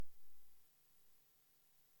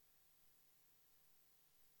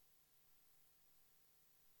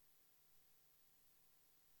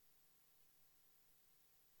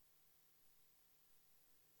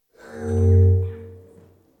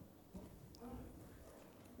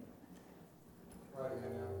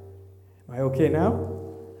Am I okay now?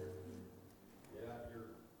 Yeah, you're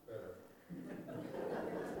better.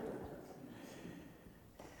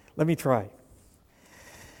 Let me try.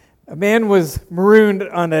 A man was marooned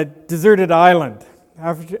on a deserted island.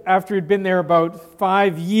 After he'd been there about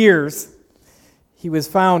 5 years, he was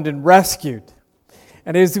found and rescued.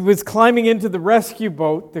 And as he was climbing into the rescue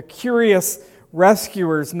boat, the curious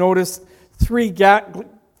rescuers noticed three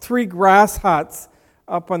grass huts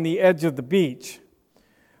up on the edge of the beach.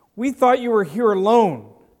 "We thought you were here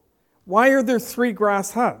alone. Why are there 3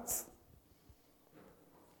 grass huts?"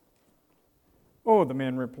 "Oh," the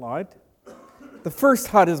man replied, "the first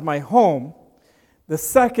hut is my home. The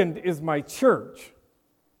second is my church."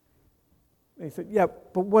 They said, "Yeah,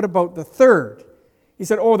 but what about the third?" He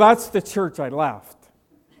said, "Oh, that's the church I left."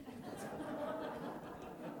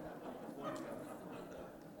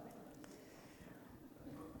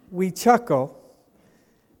 We chuckle,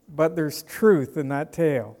 but there's truth in that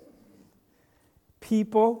tale.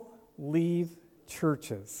 People leave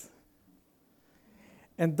churches.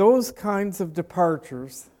 And those kinds of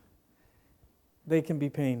departures, they can be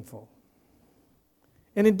painful.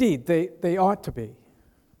 And indeed, they ought to be.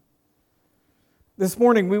 This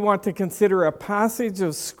morning, we want to consider a passage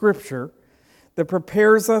of Scripture that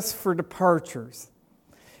prepares us for departures.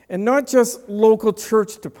 And not just local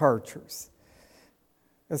church departures,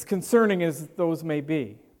 as concerning as those may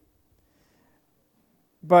be,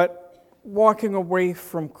 but walking away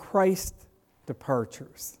from Christ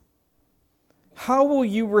departures. How will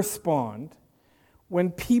you respond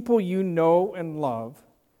when people you know and love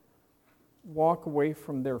walk away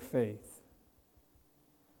from their faith?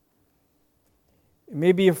 It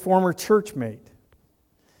may be a former church mate,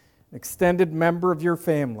 an extended member of your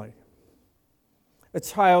family, a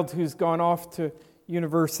child who's gone off to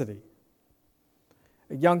university,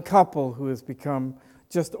 a young couple who has become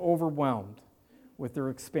just overwhelmed with their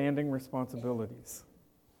expanding responsibilities.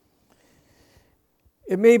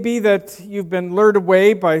 It may be that you've been lured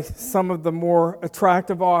away by some of the more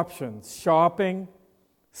attractive options: shopping,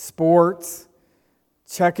 sports,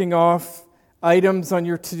 checking off items on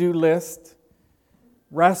your to-do list,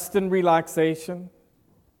 rest and relaxation,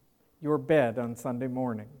 your bed on Sunday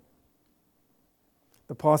morning.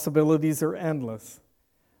 The possibilities are endless,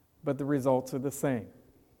 but the results are the same.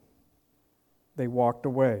 They walked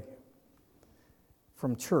away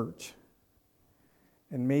from church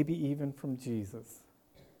and maybe even from Jesus.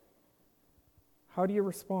 How do you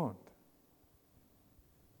respond?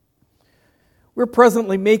 We're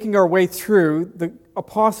presently making our way through the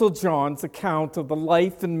Apostle John's account of the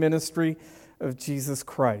life and ministry of Jesus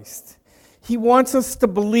Christ. He wants us to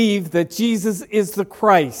believe that Jesus is the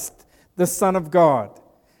Christ, the Son of God,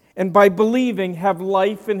 and by believing have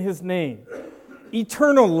life in His name,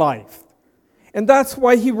 eternal life. And that's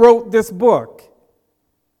why he wrote this book.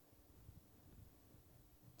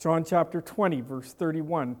 John chapter 20, verse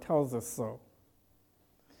 31 tells us so.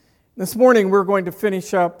 This morning we're going to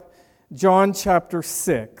finish up John chapter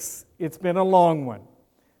 6. It's been a long one,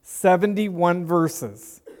 71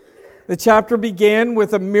 verses. The chapter began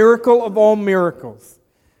with a miracle of all miracles.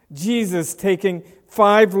 Jesus taking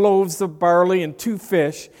 5 loaves of barley and 2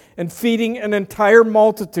 fish and feeding an entire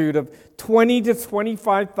multitude of 20 to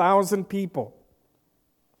 25,000 people.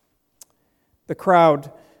 The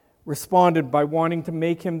crowd responded by wanting to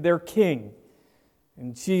make him their king,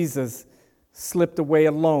 and Jesus slipped away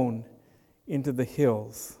alone into the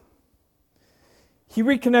hills. He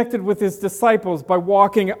reconnected with his disciples by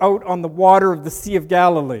walking out on the water of the Sea of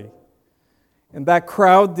Galilee. And that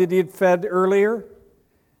crowd that he had fed earlier,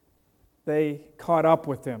 they caught up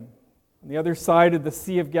with him on the other side of the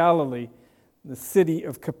Sea of Galilee, the city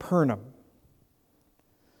of Capernaum.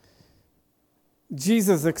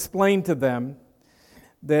 Jesus explained to them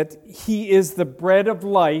that he is the bread of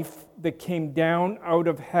life that came down out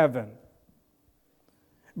of heaven.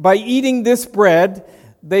 By eating this bread,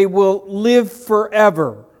 they will live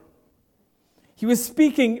forever. He was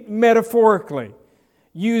speaking metaphorically,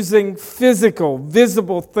 using physical,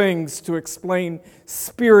 visible things to explain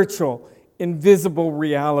spiritual, invisible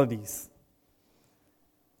realities.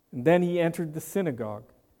 And then he entered the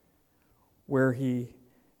synagogue, where he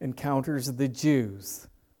encounters the Jews.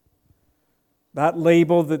 That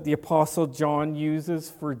label that the Apostle John uses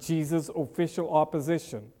for Jesus' official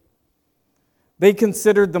opposition. They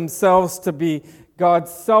considered themselves to be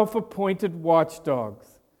God's self-appointed watchdogs.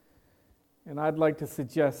 And I'd like to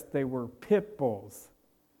suggest they were pit bulls.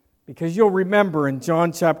 Because you'll remember in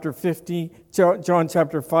John chapter 5,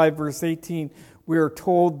 verse 18, we are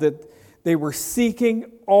told that they were seeking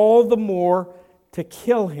all the more to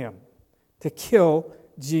kill him, to kill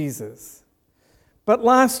Jesus. But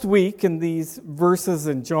last week, in these verses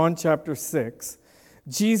in John chapter 6,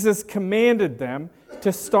 Jesus commanded them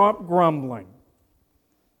to stop grumbling.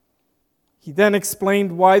 He then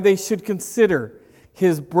explained why they should consider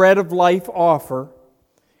his bread of life offer,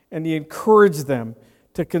 and he encouraged them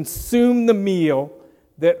to consume the meal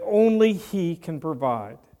that only he can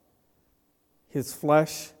provide, his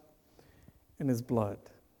flesh and his blood.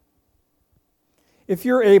 If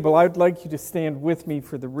you're able, I'd like you to stand with me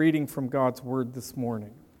for the reading from God's Word this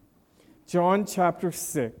morning. John chapter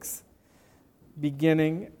 6,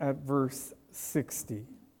 beginning at verse 60.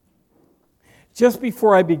 Just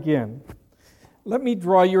before I begin, let me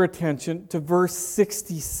draw your attention to verse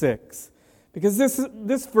 66, because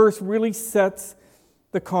this verse really sets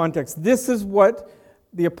the context. This is what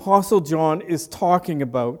the Apostle John is talking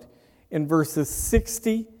about in verses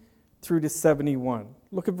 60 through to 71.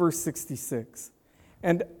 Look at verse 66.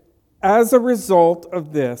 And as a result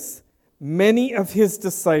of this, many of his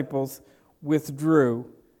disciples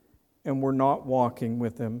withdrew and were not walking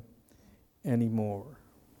with him anymore.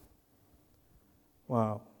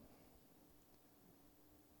 Wow.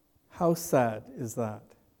 How sad is that?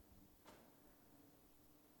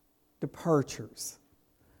 Departures,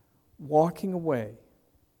 walking away,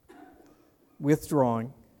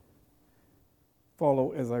 withdrawing.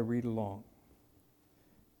 Follow as I read along.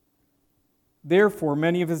 Therefore,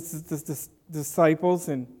 many of his disciples,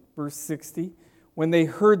 in verse 60, when they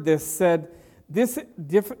heard this, said, This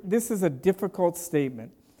is a difficult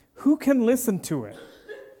statement. Who can listen to it?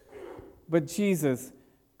 But Jesus,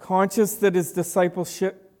 conscious that his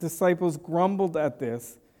disciples grumbled at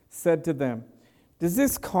this, said to them, Does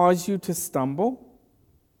this cause you to stumble?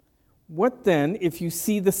 What then if you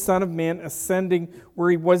see the Son of Man ascending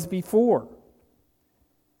where he was before?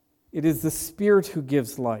 It is the Spirit who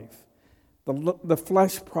gives life. The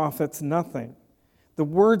flesh profits nothing. The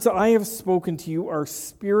words I have spoken to you are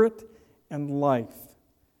spirit and life.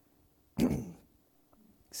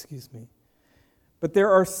 Excuse me. But there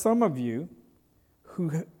are some of you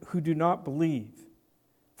who do not believe.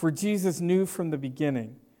 For Jesus knew from the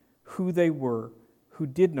beginning who they were who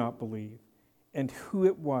did not believe and who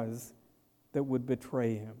it was that would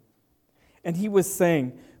betray him. And he was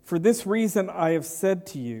saying, For this reason I have said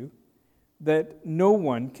to you, that no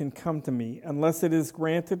one can come to me unless it is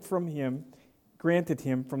granted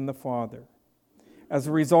him from the Father. As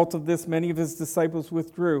a result of this, many of his disciples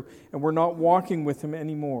withdrew and were not walking with him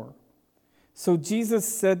anymore. So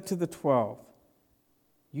Jesus said to the 12,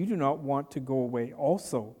 You do not want to go away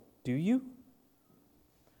also, do you?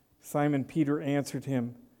 Simon Peter answered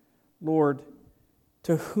him, Lord,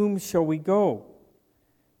 to whom shall we go?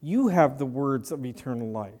 You have the words of eternal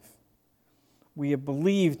life. We have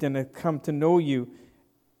believed and have come to know you.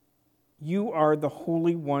 You are the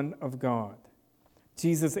Holy One of God.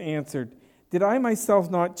 Jesus answered, Did I myself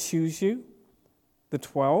not choose you, the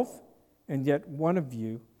 12? And yet one of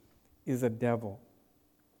you is a devil.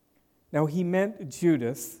 Now he meant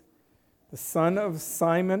Judas, the son of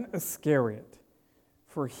Simon Iscariot,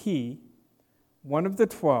 for he, one of the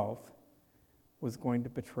 12, was going to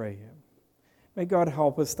betray him. May God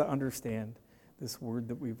help us to understand this word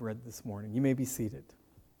that we've read this morning. You may be seated.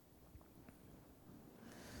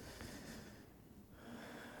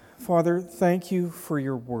 Father, thank you for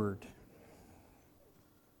your word.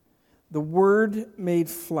 The word made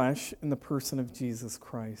flesh in the person of Jesus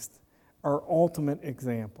Christ, our ultimate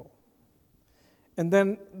example. And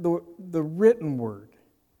then the written word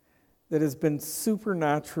that has been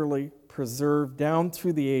supernaturally preserved down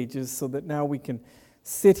through the ages so that now we can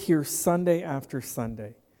sit here Sunday after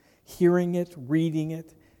Sunday, hearing it, reading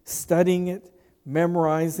it, studying it,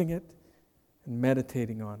 memorizing it, and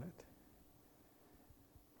meditating on it.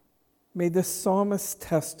 May the psalmist's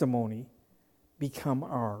testimony become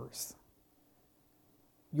ours.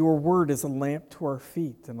 Your word is a lamp to our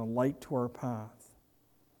feet and a light to our path.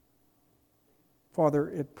 Father,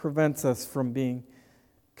 it prevents us from being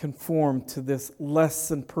conformed to this less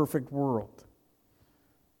than perfect world.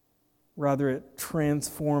 Rather, it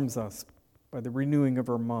transforms us by the renewing of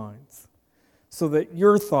our minds, so that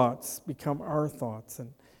your thoughts become our thoughts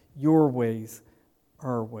and your ways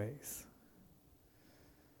our ways.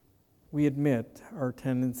 We admit our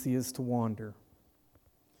tendency is to wander,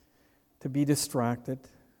 to be distracted,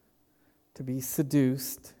 to be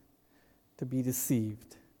seduced, to be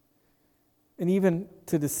deceived, and even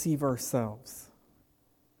to deceive ourselves.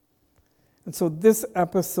 And so this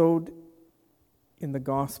episode in the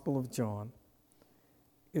Gospel of John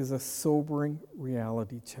is a sobering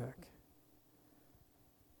reality check.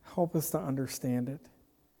 Help us to understand it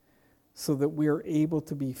so that we are able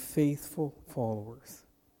to be faithful followers,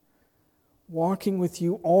 walking with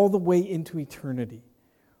you all the way into eternity,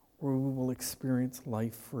 where we will experience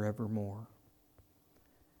life forevermore.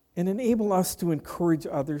 And enable us to encourage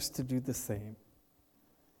others to do the same.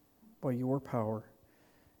 By your power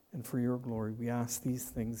and for your glory, we ask these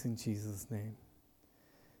things in Jesus' name.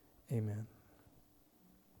 Amen.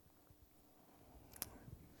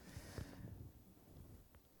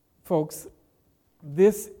 Folks,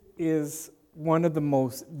 this is one of the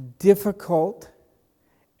most difficult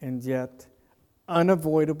and yet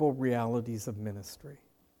unavoidable realities of ministry.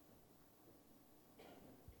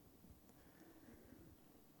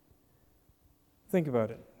 Think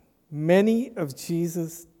about it. Many of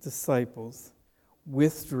Jesus' disciples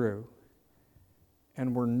withdrew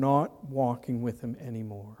and were not walking with him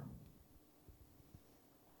anymore.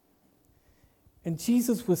 And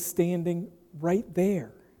Jesus was standing right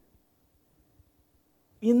there,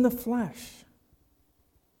 in the flesh.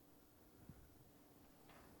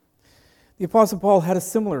 The Apostle Paul had a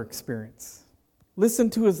similar experience. Listen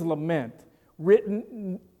to his lament,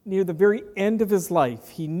 written near the very end of his life.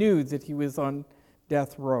 He knew that he was on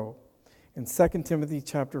death row. In 2 Timothy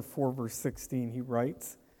chapter 4, verse 16, he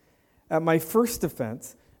writes, "At my first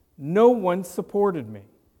offense, no one supported me,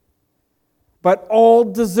 but all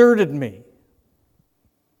deserted me.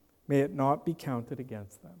 May it not be counted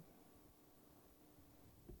against them."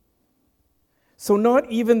 So not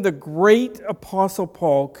even the great Apostle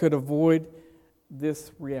Paul could avoid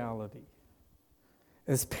this reality.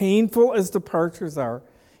 As painful as departures are,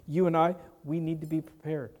 you and I, we need to be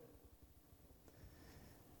prepared.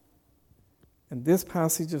 And this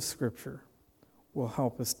passage of Scripture will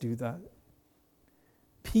help us do that.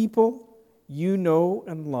 People you know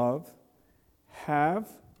and love have,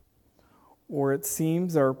 or it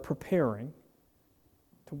seems are preparing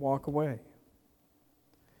to walk away.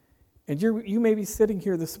 And you may be sitting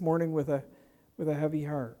here this morning with a heavy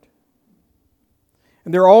heart.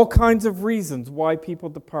 And there are all kinds of reasons why people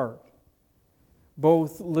depart,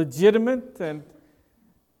 both legitimate and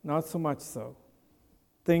not so much so.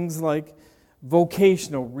 Things like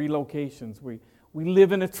vocational relocations. We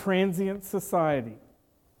live in a transient society.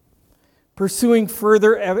 Pursuing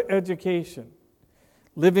further education.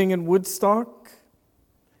 Living in Woodstock,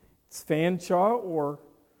 it's Fanshawe, or,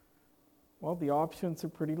 well, the options are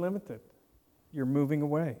pretty limited. You're moving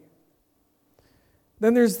away.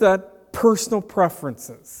 Then there's that personal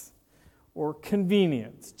preferences or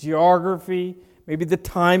convenience, geography, maybe the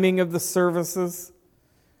timing of the services.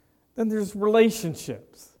 Then there's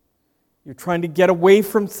relationships. You're trying to get away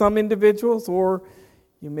from some individuals, or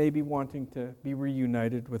you may be wanting to be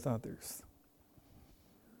reunited with others.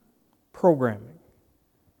 Programming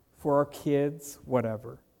for our kids,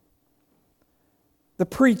 whatever. The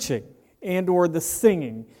preaching and or the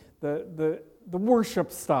singing, the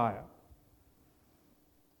worship style.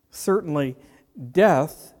 Certainly,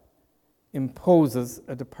 death imposes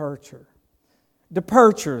a departure.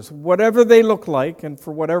 Departures, whatever they look like, and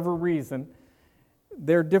for whatever reason,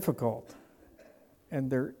 they're difficult and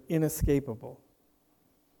they're inescapable.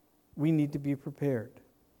 We need to be prepared.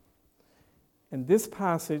 And this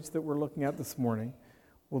passage that we're looking at this morning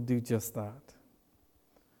will do just that.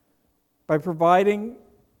 By providing,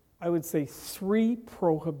 I would say, 3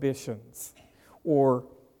 prohibitions or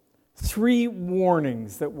 3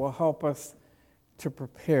 warnings that will help us to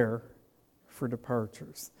prepare for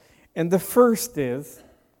departures. And the first is,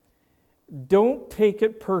 don't take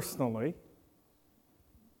it personally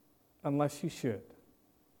unless you should.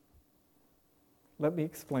 Let me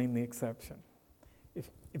explain the exception.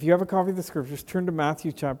 If you have a copy of the Scriptures, turn to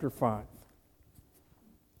Matthew chapter 5.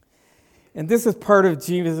 And this is part of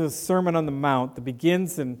Jesus' Sermon on the Mount that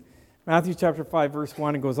begins in Matthew chapter 5, verse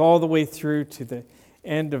 1, and goes all the way through to the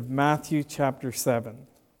end of Matthew chapter 7.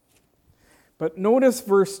 But notice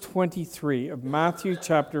verse 23 of Matthew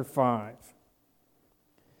chapter 5.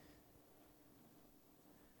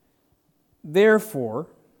 Therefore,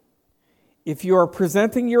 if you are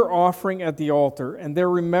presenting your offering at the altar, and there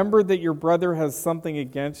remember that your brother has something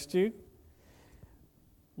against you,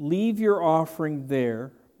 leave your offering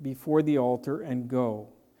there before the altar and go.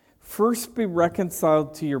 First be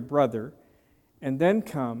reconciled to your brother, and then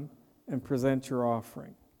come and present your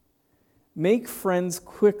offering. Make friends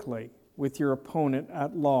quickly with your opponent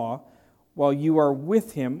at law while you are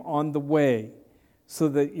with him on the way, so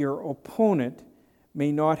that your opponent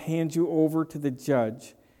may not hand you over to the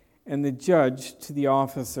judge, and the judge to the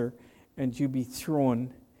officer, and you be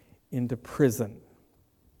thrown into prison.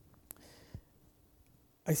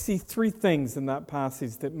 I see 3 things in that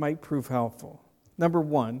passage that might prove helpful. Number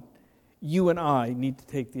 1, you and I need to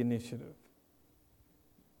take the initiative.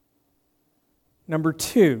 Number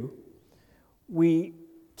 2, we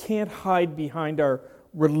can't hide behind our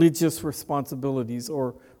religious responsibilities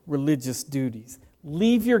or religious duties.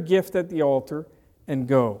 Leave your gift at the altar and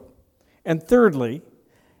go. And thirdly,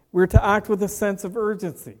 we're to act with a sense of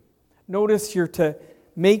urgency. Notice you're to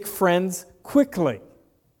make friends quickly.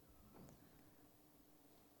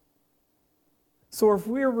 So if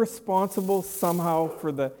we're responsible somehow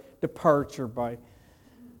for the departure by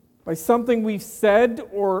something we've said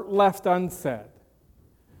or left unsaid,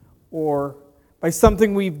 or by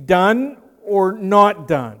something we've done or not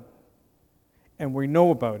done, and we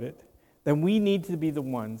know about it, then we need to be the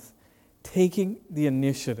ones taking the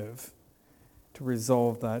initiative to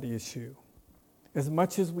resolve that issue as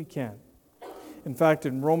much as we can. In fact,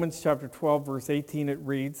 in Romans chapter 12, verse 18, it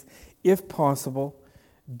reads, "If possible,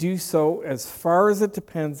 do so as far as it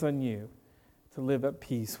depends on you to live at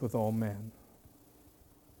peace with all men."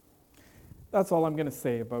 That's all I'm going to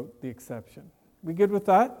say about the exception. We good with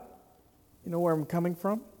that? You know where I'm coming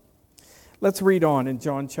from? Let's read on in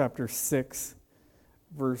John chapter 6,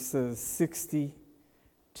 verses 60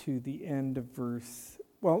 to the end of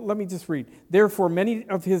let me just read. "Therefore, many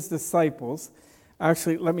of his disciples,"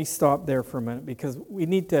 actually, let me stop there for a minute because we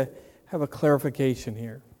need to have a clarification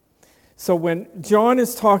here. So when John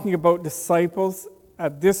is talking about disciples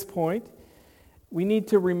at this point, we need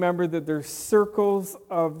to remember that there's circles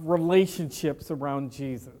of relationships around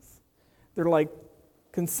Jesus. They're like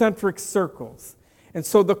concentric circles. And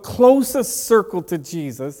so the closest circle to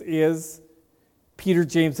Jesus is Peter,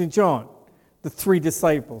 James, and John, the 3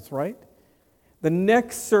 disciples, right? The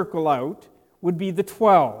next circle out would be the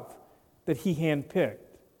 12 that he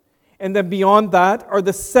handpicked. And then beyond that are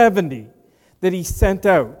the 70 that he sent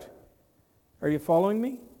out. Are you following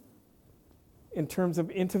me? In terms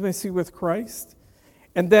of intimacy with Christ.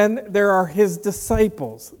 And then there are his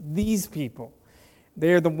disciples, these people.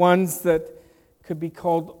 They're the ones that could be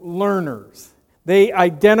called learners. They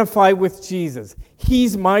identify with Jesus.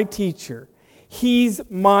 He's my teacher. He's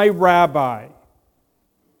my rabbi.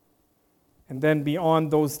 And then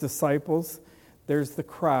beyond those disciples, there's the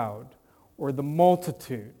crowd or the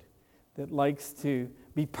multitude that likes to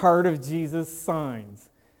be part of Jesus' signs.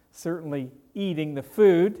 Certainly eating the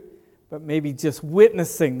food, but maybe just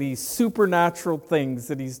witnessing these supernatural things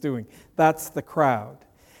that he's doing. That's the crowd.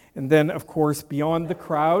 And then, of course, beyond the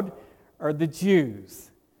crowd are the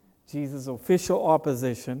Jews, Jesus' official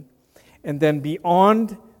opposition. And then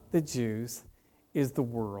beyond the Jews is the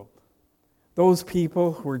world. Those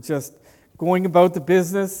people who are just going about the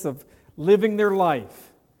business of living their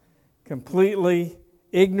life, completely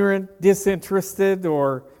ignorant, disinterested,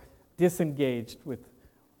 or disengaged with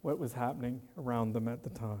what was happening around them at the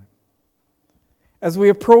time. As we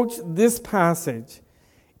approach this passage,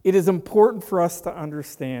 it is important for us to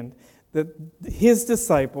understand that his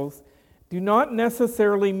disciples do not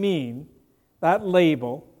necessarily mean, that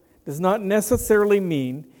label does not necessarily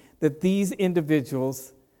mean that these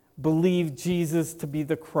individuals believe Jesus to be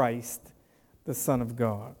the Christ, the Son of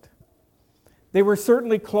God. They were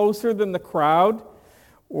certainly closer than the crowd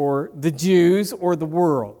or the Jews or the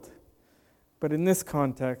world. But in this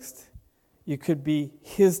context, you could be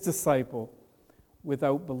his disciple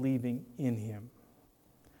without believing in him.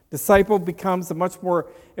 Disciple becomes a much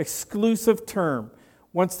more exclusive term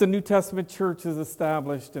once the New Testament church is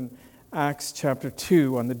established in Acts chapter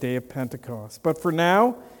 2 on the day of Pentecost. But for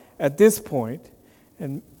now, at this point,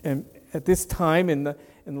 and at this time in the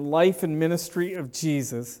life and ministry of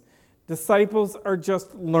Jesus, disciples are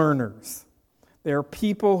just learners. They are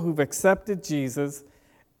people who've accepted Jesus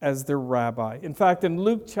as their rabbi. In fact, in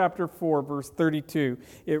Luke chapter 4, verse 32,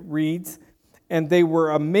 it reads, "And they were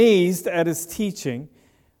amazed at his teaching,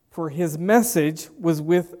 for his message was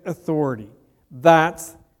with authority."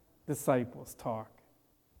 That's disciples talk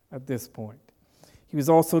at this point. He was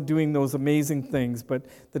also doing those amazing things, but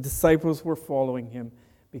the disciples were following him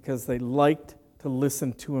because they liked to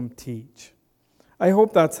listen to him teach. I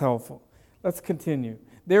hope that's helpful. Let's continue.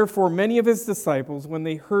 "Therefore, many of his disciples, when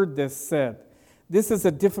they heard this, said, 'This is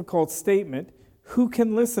a difficult statement. Who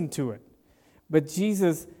can listen to it?' But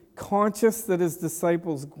Jesus, conscious that his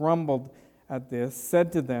disciples grumbled at this,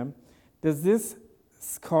 said to them, 'Does this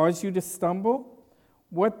cause you to stumble?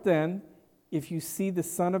 What then if you see the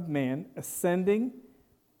Son of Man ascending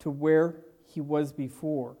to where he was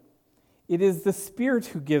before? It is the Spirit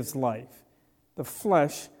who gives life. The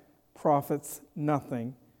flesh profits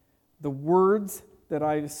nothing. The words that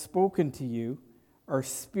I have spoken to you are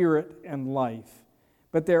spirit and life.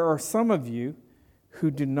 But there are some of you who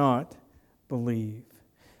do not believe.'"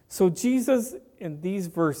 So Jesus, in these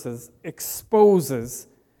verses, exposes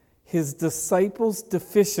his disciples'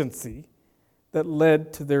 deficiency that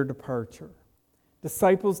led to their departure.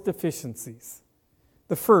 Disciples' deficiencies.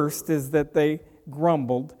 The first is that they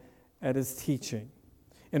grumbled at his teaching.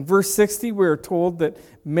 In verse 60, we are told that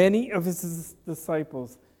many of his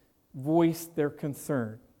disciples voiced their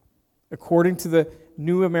concern. According to the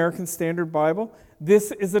New American Standard Bible,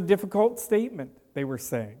 this is a difficult statement, they were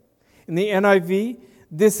saying. In the NIV,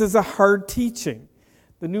 this is a hard teaching.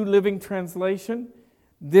 The New Living Translation,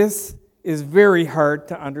 this is very hard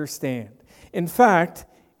to understand. In fact,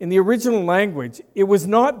 in the original language, it was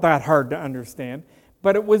not that hard to understand,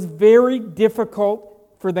 but it was very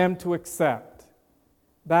difficult for them to accept.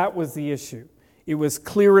 That was the issue. It was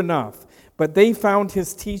clear enough. But they found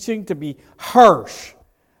his teaching to be harsh,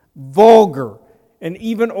 vulgar, and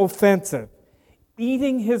even offensive.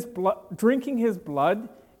 Drinking his blood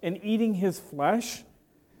and eating his flesh,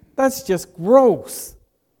 that's just gross.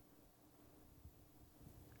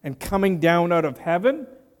 And coming down out of heaven?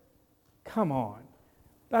 Come on.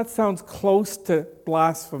 That sounds close to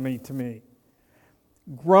blasphemy to me.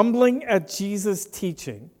 Grumbling at Jesus'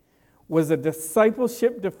 teaching was a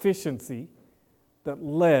discipleship deficiency that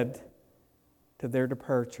led to their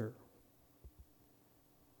departure.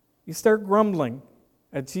 You start grumbling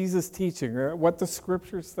at Jesus' teaching or at what the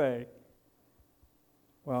scriptures say,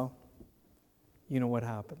 well, you know what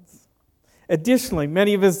happens. Additionally,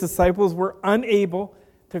 many of his disciples were unable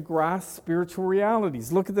to grasp spiritual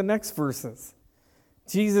realities. Look at the next verses.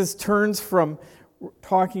 Jesus turns from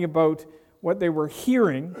talking about what they were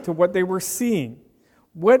hearing to what they were seeing.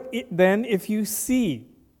 What then if you see?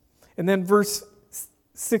 And then verse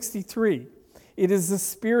 63, it is the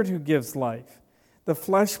Spirit who gives life. The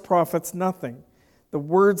flesh profits nothing. The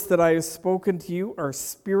words that I have spoken to you are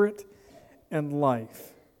spirit and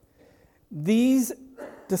life. These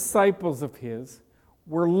disciples of his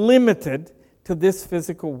were limited to this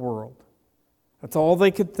physical world. That's all they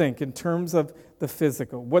could think in terms of the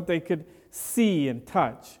physical, what they could see and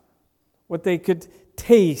touch, what they could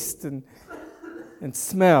taste and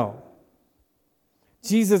smell.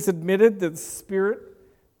 Jesus admitted that the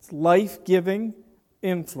Spirit's life-giving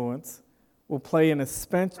influence will play an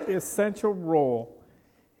essential role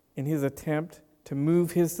in his attempt to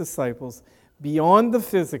move his disciples beyond the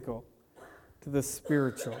physical to the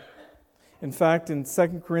spiritual. In fact, in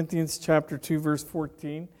 2 Corinthians chapter 2, verse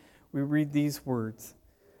 14, we read these words,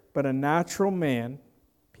 "But a natural man,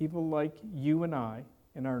 people like you and I,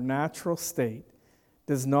 in our natural state,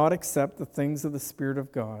 does not accept the things of the Spirit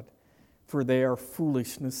of God, for they are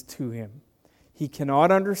foolishness to him. He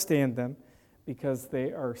cannot understand them because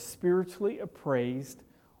they are spiritually appraised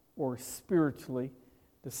or spiritually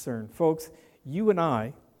discerned." Folks, you and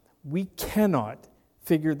I, we cannot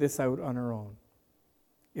figure this out on our own.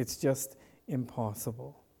 It's just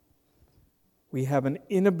impossible. We have an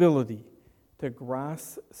inability to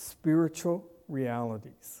grasp spiritual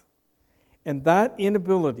realities. And that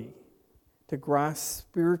inability to grasp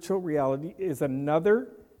spiritual reality is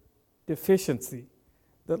another deficiency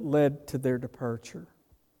that led to their departure.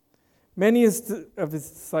 Many of his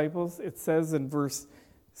disciples, it says in verse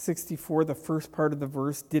 64, the first part of the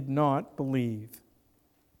verse, did not believe.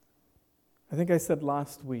 I think I said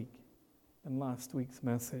last week in last week's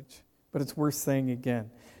message, but it's worth saying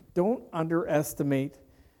again. Don't underestimate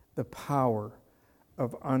the power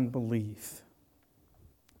of unbelief.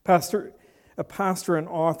 A pastor and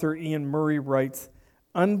author, Ian Murray, writes,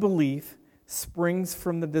 "Unbelief springs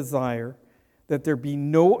from the desire that there be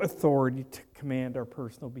no authority to command our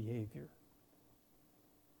personal behavior."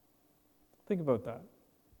 Think about that.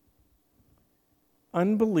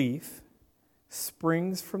 Unbelief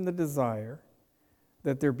springs from the desire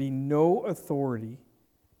that there be no authority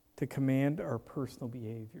to command our personal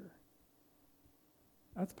behavior.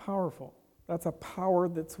 That's powerful. That's a power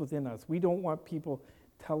that's within us. We don't want people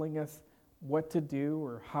telling us what to do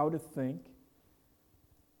or how to think.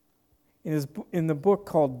 In the book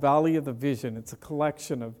called Valley of the Vision, it's a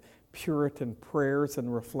collection of Puritan prayers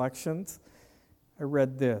and reflections, I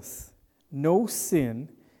read this: "No sin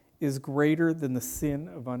is greater than the sin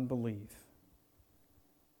of unbelief.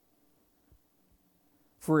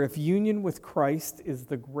 For if union with Christ is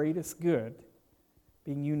the greatest good,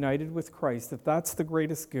 being united with Christ, if that's the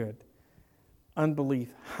greatest good,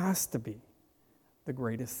 unbelief has to be the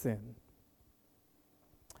greatest sin."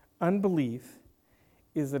 Unbelief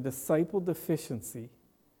is a disciple deficiency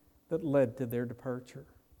that led to their departure.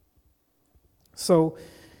 So,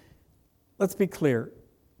 let's be clear.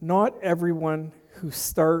 Not everyone who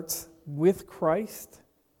starts with Christ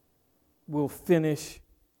will finish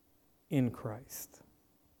in Christ.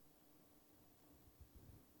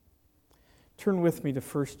 Turn with me to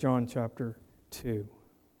 1 John chapter 2.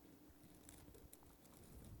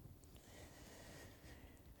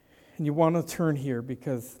 And you want to turn here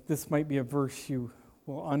because this might be a verse you will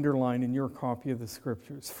will underline in your copy of the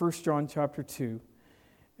Scriptures. 1 John chapter 2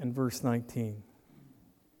 and verse 19.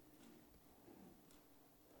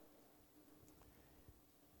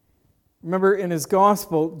 Remember, in his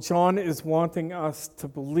gospel, John is wanting us to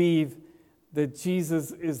believe that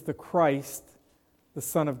Jesus is the Christ, the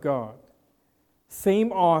Son of God.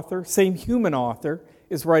 Same author, same human author,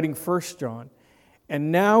 is writing 1 John.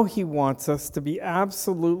 And now he wants us to be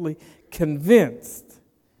absolutely convinced,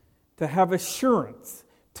 to have assurance,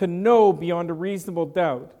 to know beyond a reasonable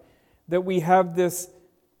doubt that we have this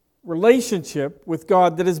relationship with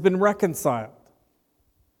God that has been reconciled.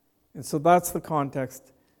 And so that's the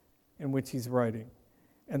context in which he's writing.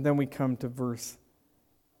 And then we come to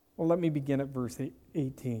let me begin at verse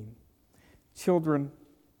 18. Children,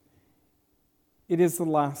 it is the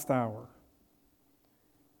last hour.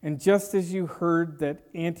 And just as you heard that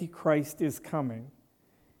Antichrist is coming,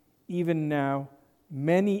 even now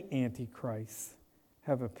many Antichrists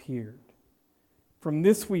have appeared. From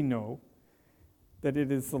this we know that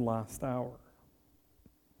it is the last hour.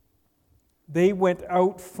 They went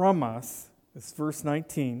out from us, this is verse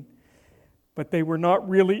 19, but they were not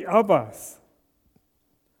really of us.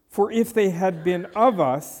 For if they had been of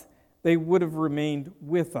us, they would have remained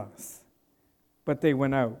with us. But they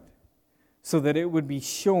went out, so that it would be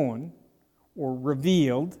shown or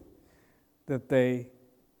revealed that they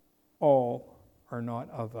all are not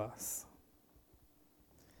of us.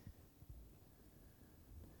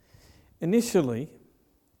 Initially,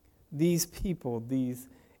 these people, these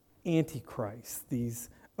antichrists, these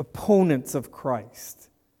opponents of Christ,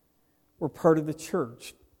 were part of the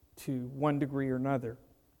church to one degree or another.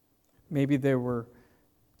 Maybe they were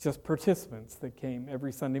just participants that came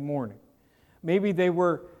every Sunday morning. Maybe they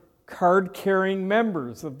were card-carrying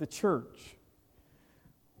members of the church,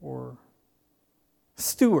 or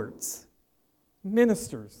stewards,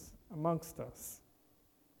 ministers amongst us.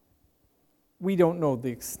 We don't know the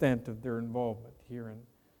extent of their involvement here in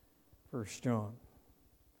 1 John.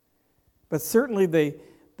 But certainly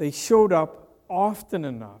they showed up often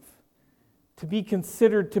enough to be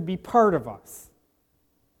considered to be part of us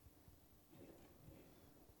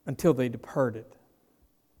until they departed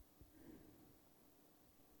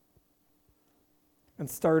and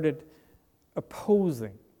started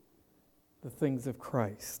opposing the things of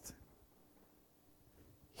Christ.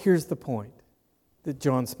 Here's the point that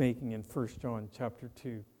John's making in 1 John chapter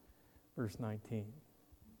 2, verse 19.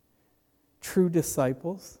 True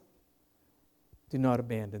disciples do not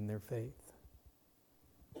abandon their faith.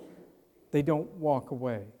 They don't walk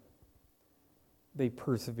away. They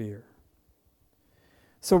persevere.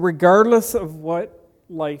 So regardless of what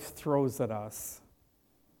life throws at us,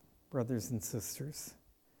 brothers and sisters,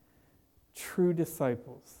 true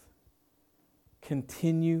disciples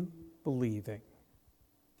continue believing.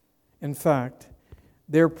 In fact,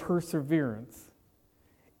 their perseverance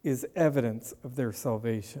is evidence of their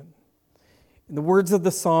salvation. In the words of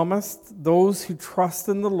the psalmist, those who trust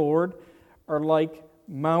in the Lord are like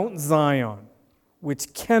Mount Zion,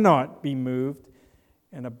 which cannot be moved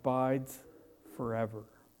and abides forever.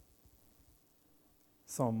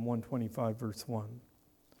 Psalm 125, verse 1.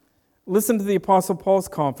 Listen to the Apostle Paul's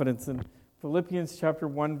confidence in Philippians chapter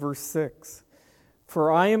 1, verse 6.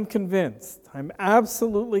 For I am convinced, I'm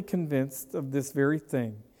absolutely convinced of this very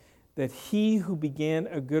thing, that he who began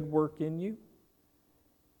a good work in you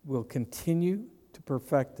will continue to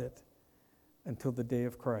perfect it until the day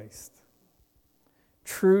of Christ.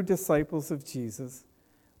 True disciples of Jesus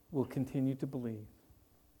will continue to believe,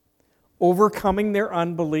 overcoming their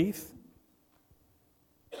unbelief.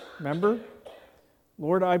 Remember?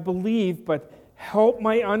 Lord, I believe, but help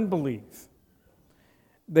my unbelief.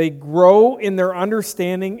 They grow in their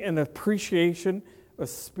understanding and appreciation of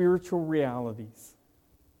spiritual realities.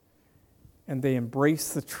 And they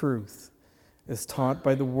embrace the truth as taught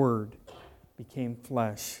by the Word, became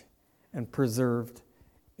flesh, and preserved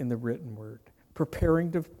in the written Word,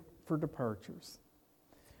 preparing for departures.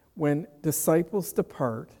 When disciples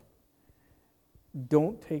depart,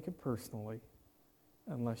 don't take it personally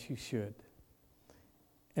unless you should.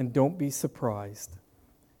 And don't be surprised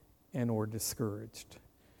and or discouraged.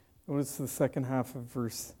 Notice the second half of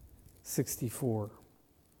verse 64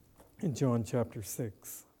 in John chapter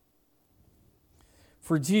 6.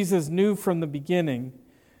 For Jesus knew from the beginning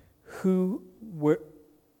who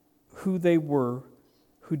they were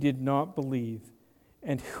who did not believe,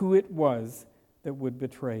 and who it was that would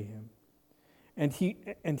betray him. And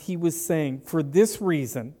he was saying, for this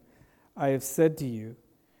reason I have said to you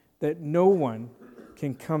that no one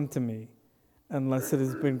can come to me unless it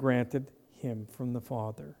has been granted him from the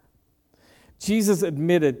Father. Jesus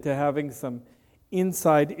admitted to having some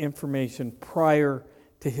inside information prior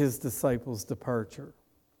to his disciples' departure.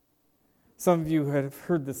 Some of you have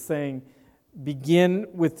heard the saying, begin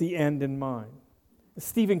with the end in mind.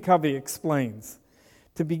 Stephen Covey explains,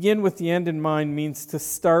 to begin with the end in mind means to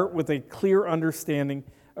start with a clear understanding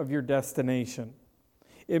of your destination.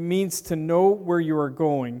 It means to know where you are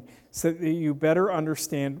going so that you better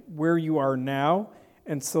understand where you are now,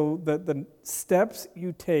 and so that the steps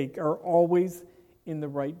you take are always in the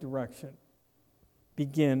right direction.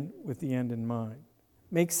 Begin with the end in mind.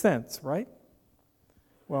 Makes sense, right?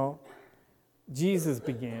 Well, Jesus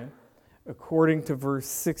began, according to verse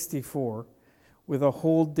 64, with a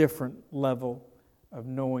whole different level of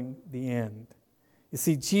knowing the end. You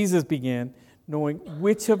see, Jesus began knowing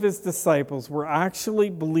which of his disciples were actually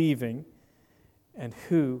believing and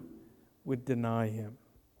who would deny him.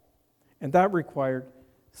 And that required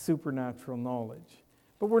supernatural knowledge.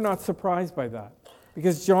 But we're not surprised by that,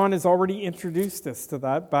 because John has already introduced us to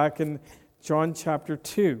that back in John chapter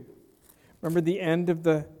 2. Remember the end of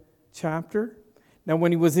the chapter? Now,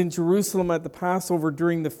 when he was in Jerusalem at the Passover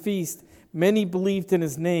during the feast, many believed in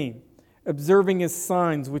his name, observing his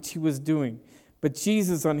signs which he was doing. But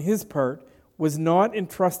Jesus, on his part, was not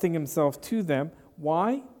entrusting himself to them.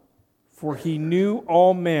 Why? For he knew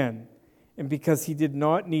all men, and because he did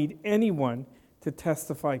not need anyone to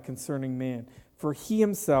testify concerning man, for he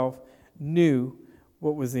himself knew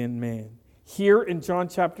what was in man. Here in John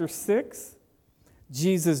chapter 6,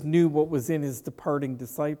 Jesus knew what was in his departing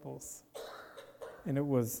disciples, and it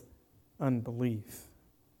was unbelief.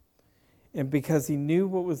 And because he knew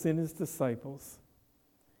what was in his disciples,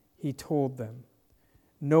 he told them,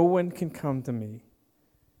 no one can come to me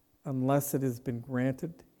unless it has been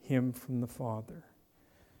granted him from the Father.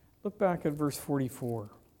 Look back at verse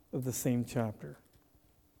 44 of the same chapter.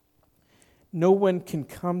 No one can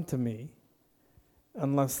come to me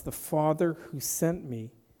unless the Father who sent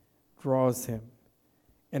me draws him,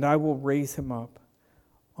 and I will raise him up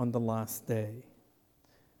on the last day.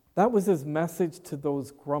 That was his message to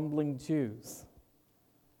those grumbling Jews.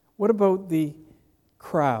 What about the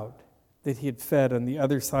crowd that he had fed on the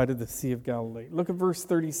other side of the Sea of Galilee? Look at verse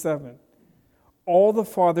 37. All the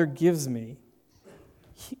Father gives me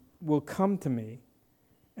will come to me,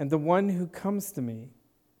 and the one who comes to me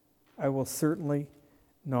I will certainly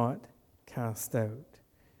not cast out.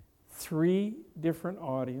 3 different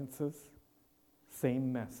audiences,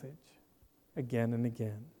 same message, again and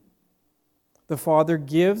again. The Father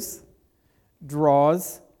gives,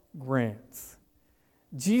 draws, grants.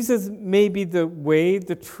 Jesus may be the way,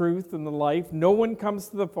 the truth, and the life. No one comes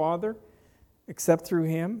to the Father except through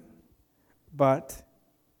him, but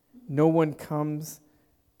no one comes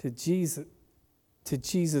to Jesus,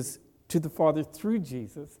 to the Father through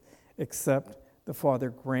Jesus, except the Father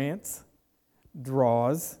grants,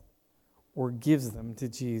 draws, or gives them to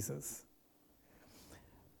Jesus.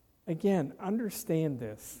 Again, understand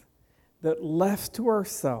this, that left to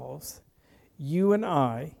ourselves, you and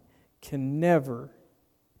I can never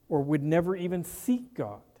or would never even seek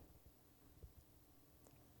God.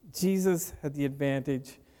 Jesus had the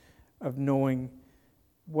advantage of knowing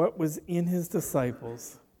what was in his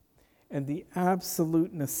disciples and the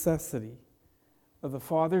absolute necessity of the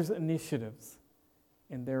Father's initiatives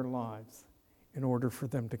in their lives in order for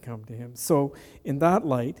them to come to him. So, in that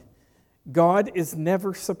light, God is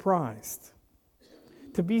never surprised.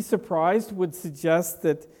 To be surprised would suggest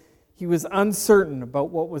that he was uncertain about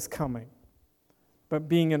what was coming. But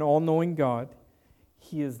being an all-knowing God,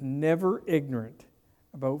 he is never ignorant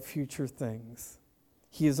about future things.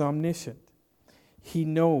 He is omniscient. He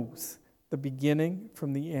knows the beginning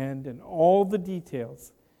from the end and all the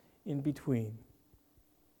details in between.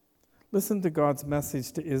 Listen to God's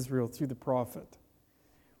message to Israel through the prophet.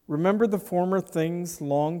 Remember the former things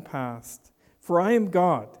long past, for I am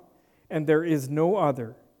God, and there is no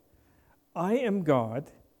other. I am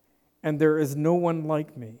God, and there is no one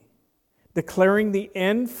like me, declaring the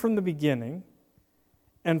end from the beginning,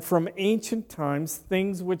 and from ancient times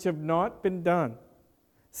things which have not been done,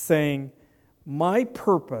 saying, my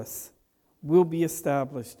purpose will be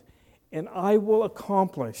established, and I will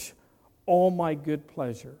accomplish all my good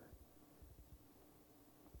pleasure.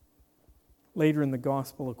 Later in the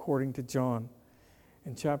Gospel, according to John,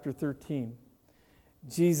 in chapter 13,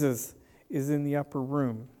 Jesus is in the upper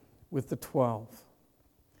room with the 12.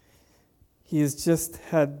 He has just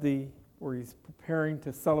had he's preparing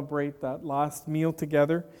to celebrate that last meal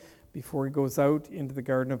together before he goes out into the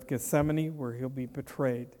Garden of Gethsemane, where he'll be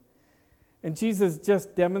betrayed. And Jesus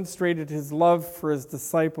just demonstrated his love for his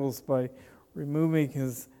disciples by removing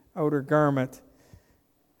his outer garment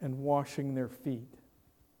and washing their feet.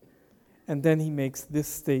 And then he makes this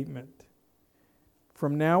statement: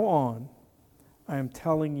 from now on, I am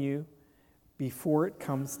telling you before it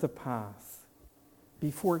comes to pass.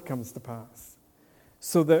 Before it comes to pass.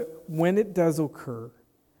 So that when it does occur,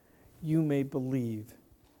 you may believe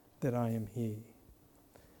that I am He.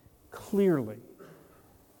 Clearly,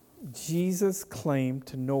 Jesus claimed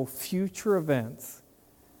to know future events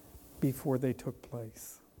before they took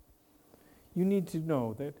place. You need to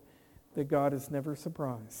know that God is never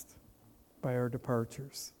surprised by our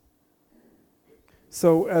departures.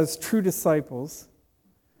 So, as true disciples,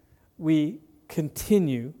 we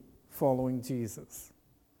continue following Jesus.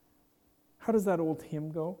 How does that old hymn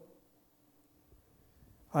go?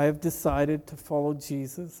 I have decided to follow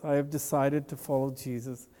Jesus. I have decided to follow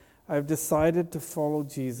Jesus. I have decided to follow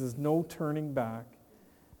Jesus. No turning back.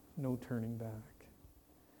 No turning back.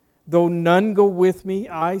 Though none go with me,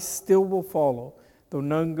 I still will follow. Though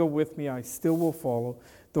none go with me, I still will follow.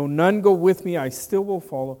 Though none go with me, I still will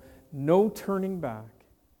follow. No turning back.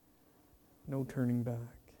 No turning back.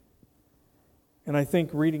 And I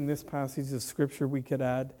think reading this passage of Scripture, we could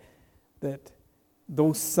add that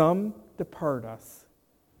though some depart us,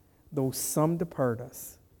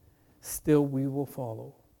 still we will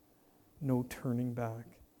follow. No turning back.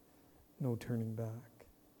 No turning back.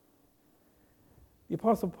 The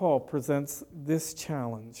Apostle Paul presents this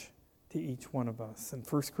challenge to each one of us in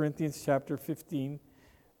 1 Corinthians chapter 15,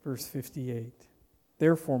 verse 58.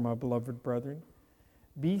 Therefore, my beloved brethren,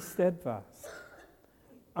 be steadfast,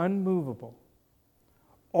 unmovable,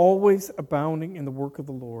 always abounding in the work of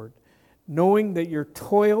the Lord, knowing that your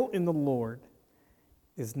toil in the Lord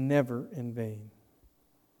is never in vain.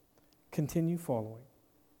 Continue following.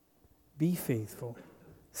 Be faithful,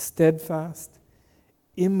 steadfast,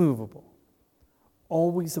 immovable,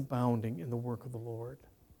 always abounding in the work of the Lord.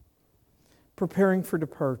 Preparing for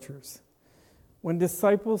departures. When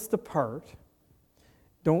disciples depart,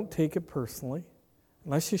 don't take it personally,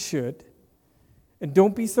 unless you should. And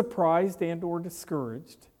don't be surprised and or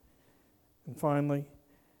discouraged. And finally,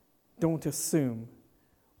 don't assume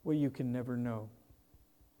what you can never know.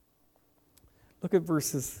 Look at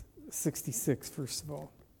verses 66, first of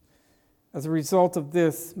all. As a result of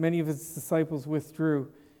this, many of his disciples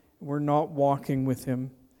withdrew and were not walking with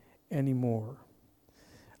him anymore.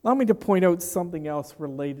 Allow me to point out something else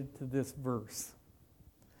related to this verse.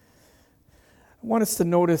 I want us to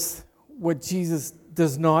notice what Jesus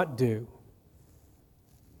does not do.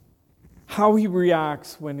 How he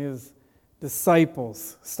reacts when his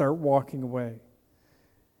disciples start walking away.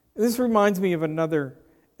 This reminds me of another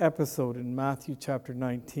episode in Matthew chapter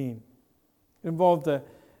 19. It involved a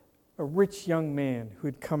rich young man who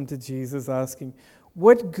had come to Jesus asking,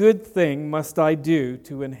 "What good thing must I do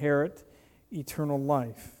to inherit eternal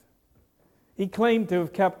life?" He claimed to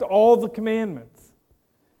have kept all the commandments.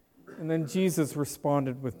 And then Jesus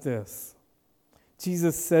responded with this.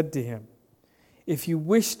 Jesus said to him, "If you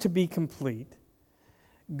wish to be complete,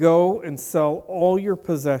 go and sell all your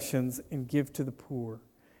possessions and give to the poor,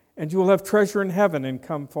 and you will have treasure in heaven, and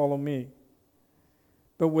come follow me."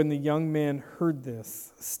 But when the young man heard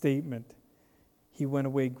this statement, he went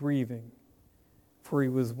away grieving, for he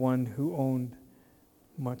was one who owned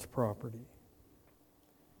much property.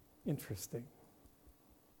 Interesting.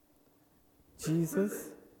 Jesus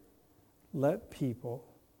let people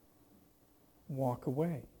walk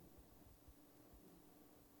away.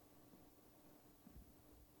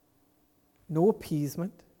 No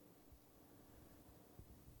appeasement,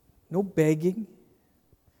 no begging,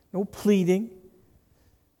 no pleading,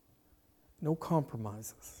 no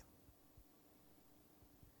compromises.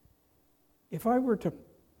 If I were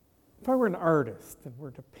an artist and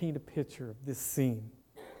were to paint a picture of this scene,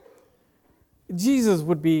 Jesus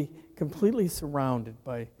would be completely surrounded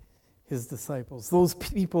by his disciples, those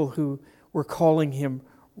people who were calling him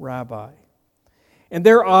rabbi. And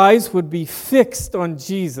their eyes would be fixed on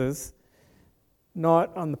Jesus,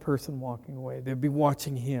 not on the person walking away. They'd be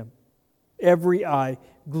watching him. Every eye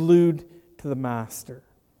glued to the master.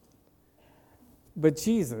 But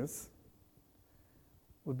Jesus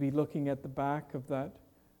would be looking at the back of that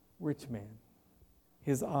rich man,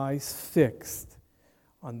 his eyes fixed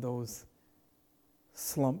on those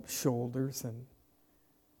slumped shoulders and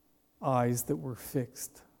eyes that were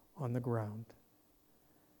fixed on the ground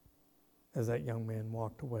as that young man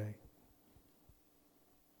walked away.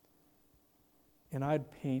 And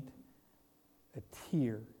I'd paint a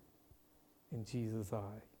tear in Jesus'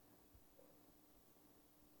 eye.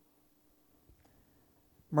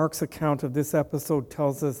 Mark's account of this episode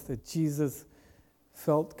tells us that Jesus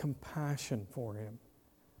felt compassion for him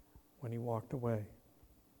when he walked away.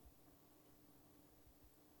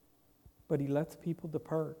 But he lets people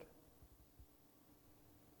depart.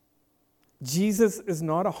 Jesus is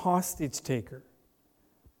not a hostage taker.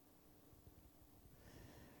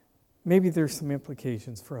 maybe there's some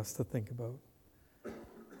implications for us to think about,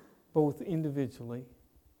 both individually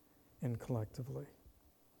and collectively.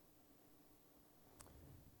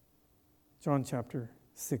 John chapter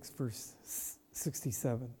 6, verse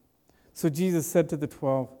 67. So Jesus said to the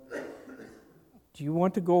 12, "Do you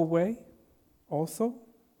want to go away also?"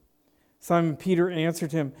 Simon Peter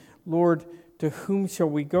answered him, "Lord, to whom shall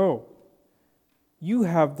we go? You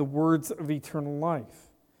have the words of eternal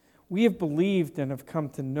life. We have believed and have come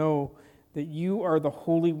to know that you are the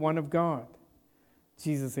Holy One of God."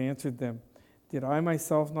 Jesus answered them, "Did I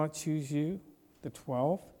myself not choose you, the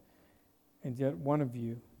 12? And yet one of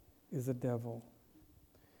you is a devil."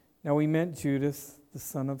 Now he meant Judas, the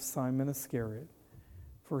son of Simon Iscariot,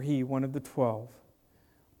 for he, one of the 12,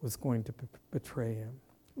 was going to betray him.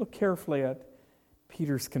 Look carefully at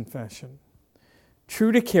Peter's confession.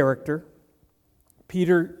 True to character,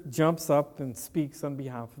 Peter jumps up and speaks on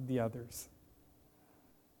behalf of the others.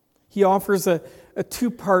 He offers a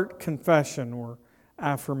two-part confession or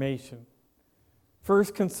affirmation.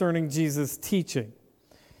 First, concerning Jesus' teaching.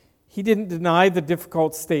 He didn't deny the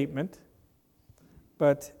difficult statement,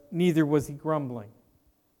 but neither was he grumbling.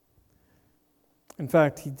 In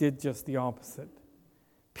fact, he did just the opposite.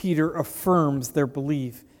 Peter affirms their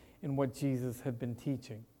belief in what Jesus had been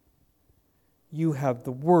teaching. You have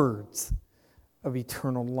the words of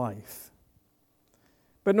eternal life.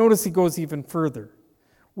 But notice he goes even further.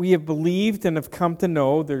 We have believed and have come to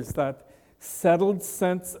know. There's that settled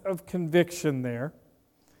sense of conviction there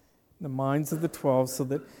in the minds of the 12, so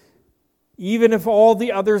that even if all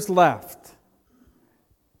the others left,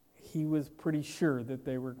 he was pretty sure that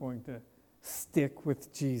they were going to stick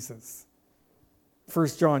with Jesus.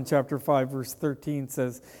 1 John chapter 5, verse 13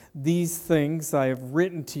 says, "These things I have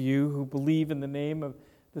written to you who believe in the name of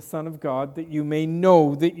the Son of God, that you may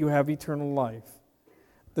know that you have eternal life."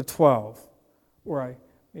 The 12, or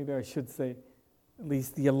maybe I should say at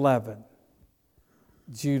least the 11.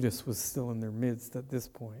 Judas was still in their midst at this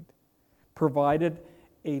point. Provided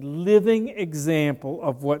a living example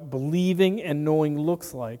of what believing and knowing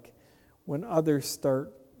looks like when others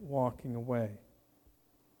start walking away.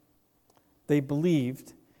 They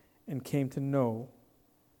believed and came to know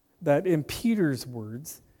that, in Peter's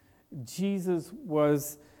words, Jesus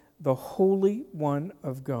was the Holy One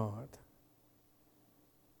of God.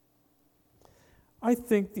 I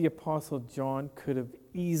think the Apostle John could have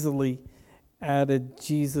easily added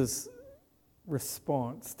Jesus'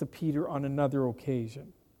 response to Peter on another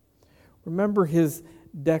occasion. Remember his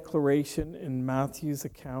declaration in Matthew's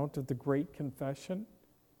account of the Great Confession?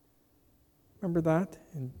 Remember that?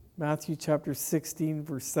 In Matthew chapter 16,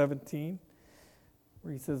 verse 17,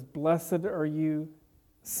 where he says, "Blessed are you,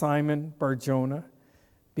 Simon Bar-Jonah,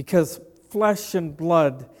 because flesh and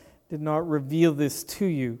blood did not reveal this to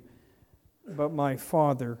you, but my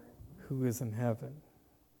Father who is in heaven."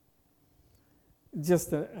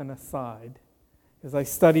 Just an aside, as I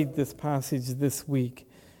studied this passage this week,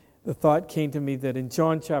 the thought came to me that in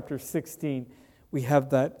John chapter 16, we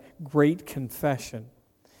have that great confession.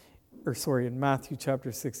 In Matthew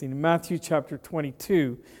chapter 16. In Matthew chapter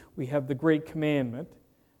 22, we have the great commandment.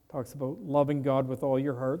 It talks about loving God with all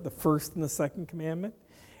your heart, the first and the second commandment.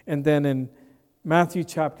 And then in Matthew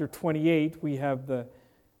chapter 28, we have the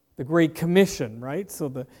great commission, right? So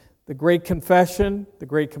the great confession, the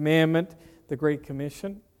great commandment, the great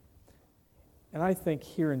commission. And I think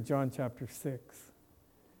here in John chapter 6,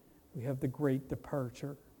 we have the great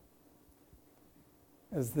departure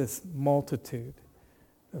as this multitude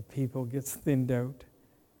of people gets thinned out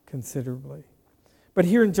considerably. But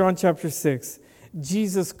here in John chapter 6,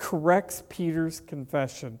 Jesus corrects Peter's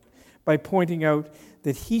confession by pointing out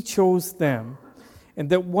that he chose them and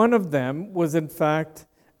that one of them was in fact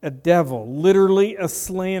a devil, literally a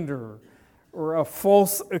slanderer or a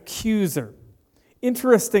false accuser.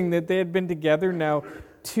 Interesting that they had been together now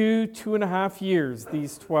 2.5 years,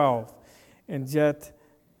 these 12, and yet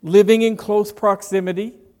living in close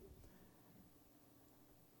proximity,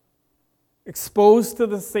 exposed to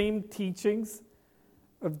the same teachings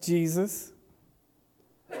of Jesus,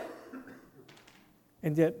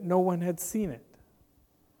 and yet no one had seen it.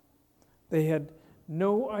 They had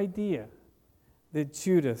no idea that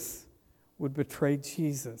Judas would betray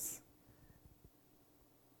Jesus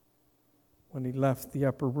when he left the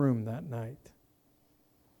upper room that night.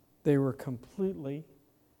 They were completely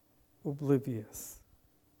oblivious.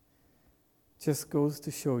 Just goes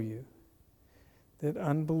to show you that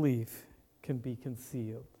unbelief can be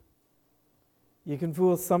concealed. You can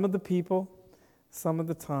fool some of the people some of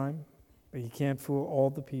the time, but you can't fool all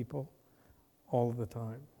the people all of the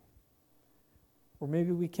time. Or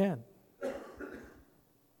maybe we can.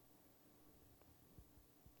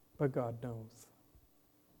 but God knows.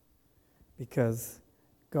 Because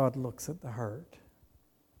God looks at the heart.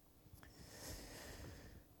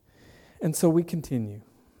 And so we continue.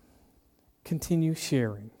 Continue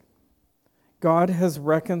sharing. God has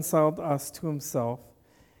reconciled us to himself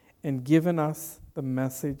and given us the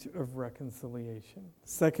message of reconciliation.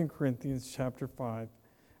 2 Corinthians chapter 5,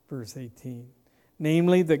 verse 18.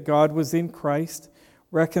 Namely, that God was in Christ,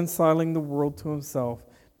 reconciling the world to himself,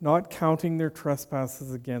 not counting their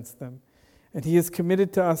trespasses against them. And he has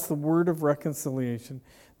committed to us the word of reconciliation.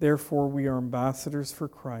 Therefore, we are ambassadors for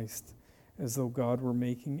Christ, as though God were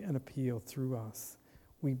making an appeal through us.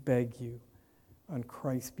 We beg you, on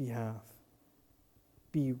Christ's behalf,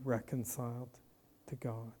 be reconciled to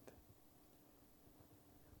God.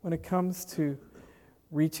 When it comes to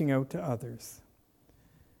reaching out to others,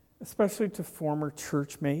 especially to former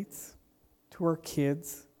church mates, to our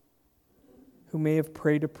kids who may have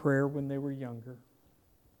prayed a prayer when they were younger,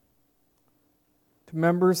 to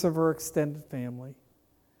members of our extended family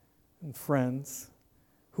and friends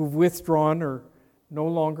who've withdrawn or no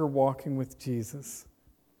longer walking with Jesus,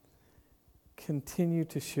 continue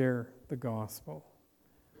to share the gospel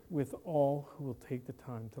with all who will take the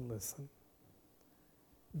time to listen.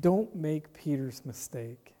 Don't make Peter's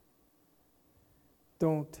mistake.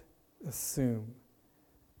 Don't assume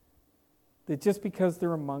that just because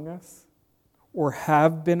they're among us or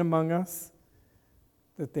have been among us,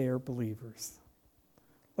 that they are believers.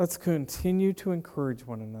 Let's continue to encourage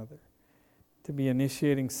one another to be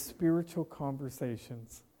initiating spiritual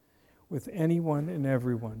conversations with anyone and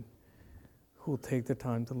everyone who will take the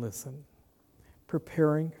time to listen,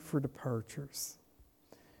 preparing for departures.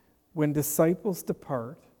 When disciples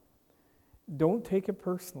depart, don't take it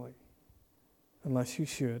personally, unless you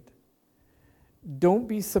should. Don't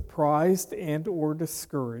be surprised and or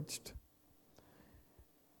discouraged,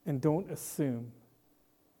 and don't assume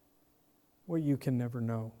what you can never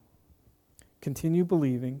know. Continue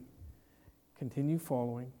believing, continue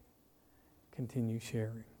following, continue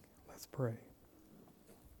sharing. Let's pray.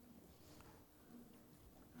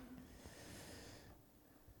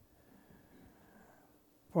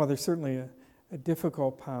 Father, certainly a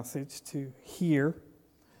difficult passage to hear,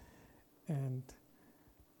 and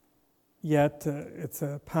yet it's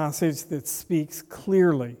a passage that speaks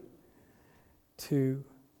clearly to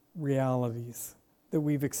realities that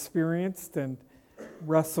we've experienced and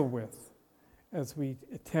wrestle with as we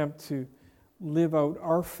attempt to live out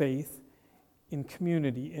our faith in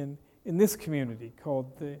community, in this community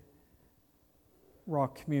called the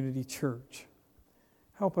Rock Community Church.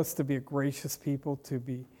 Help us to be a gracious people, to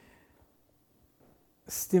be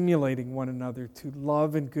stimulating one another to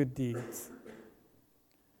love and good deeds.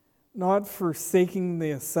 Not forsaking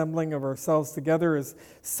the assembling of ourselves together as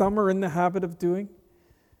some are in the habit of doing,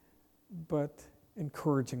 but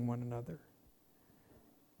encouraging one another.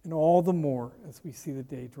 And all the more as we see the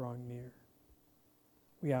day drawing near.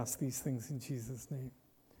 We ask these things in Jesus' name.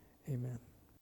 Amen.